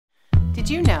Did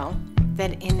you know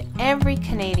that in every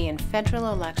Canadian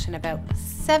federal election, about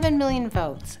 7 million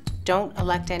votes don't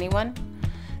elect anyone?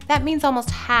 That means almost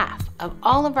half of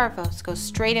all of our votes go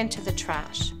straight into the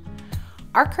trash.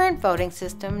 Our current voting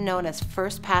system, known as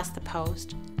first past the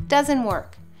post, doesn't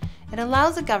work. It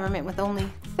allows a government with only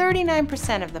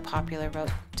 39% of the popular vote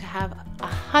to have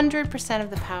 100% of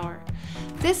the power.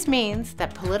 This means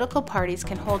that political parties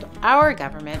can hold our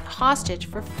government hostage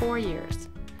for 4 years.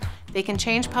 They can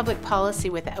change public policy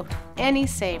without any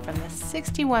say from the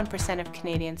 61% of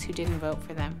Canadians who didn't vote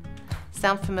for them.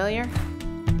 Sound familiar?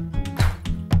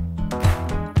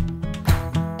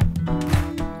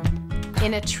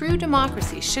 In a true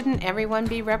democracy, shouldn't everyone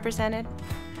be represented?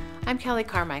 I'm Kelly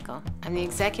Carmichael. I'm the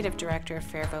Executive Director of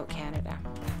Fair Vote Canada.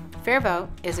 Fair Vote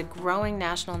is a growing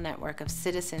national network of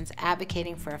citizens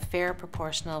advocating for a fair,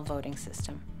 proportional voting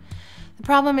system. The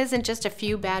problem isn't just a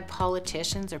few bad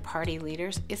politicians or party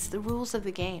leaders, it's the rules of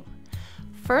the game.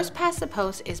 First past the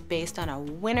post is based on a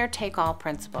winner-take-all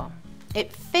principle.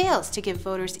 It fails to give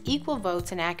voters equal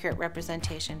votes and accurate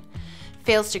representation,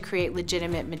 fails to create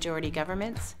legitimate majority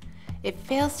governments. It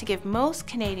fails to give most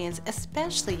Canadians,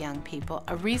 especially young people,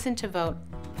 a reason to vote.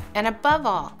 And above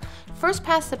all, first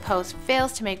past the post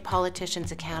fails to make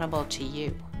politicians accountable to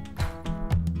you.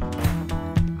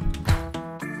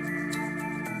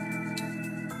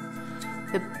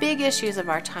 The big issues of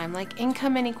our time, like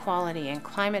income inequality and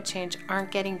climate change,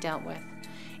 aren't getting dealt with.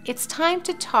 It's time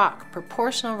to talk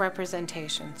proportional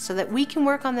representation so that we can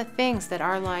work on the things that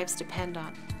our lives depend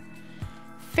on.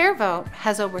 Fair Vote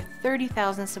has over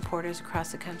 30,000 supporters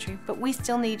across the country, but we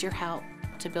still need your help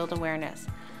to build awareness.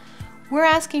 We're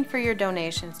asking for your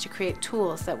donations to create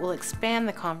tools that will expand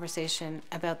the conversation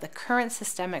about the current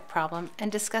systemic problem and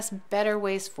discuss better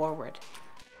ways forward.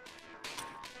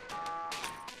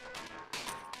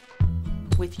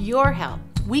 With your help,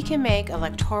 we can make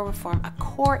electoral reform a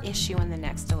core issue in the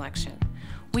next election.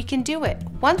 We can do it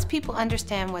once people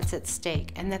understand what's at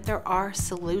stake and that there are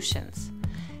solutions.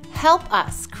 Help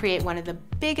us create one of the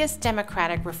biggest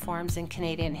democratic reforms in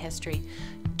Canadian history.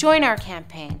 Join our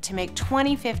campaign to make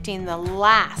 2015 the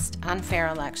last unfair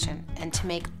election and to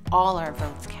make all our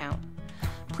votes count.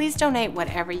 Please donate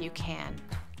whatever you can.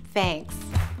 Thanks.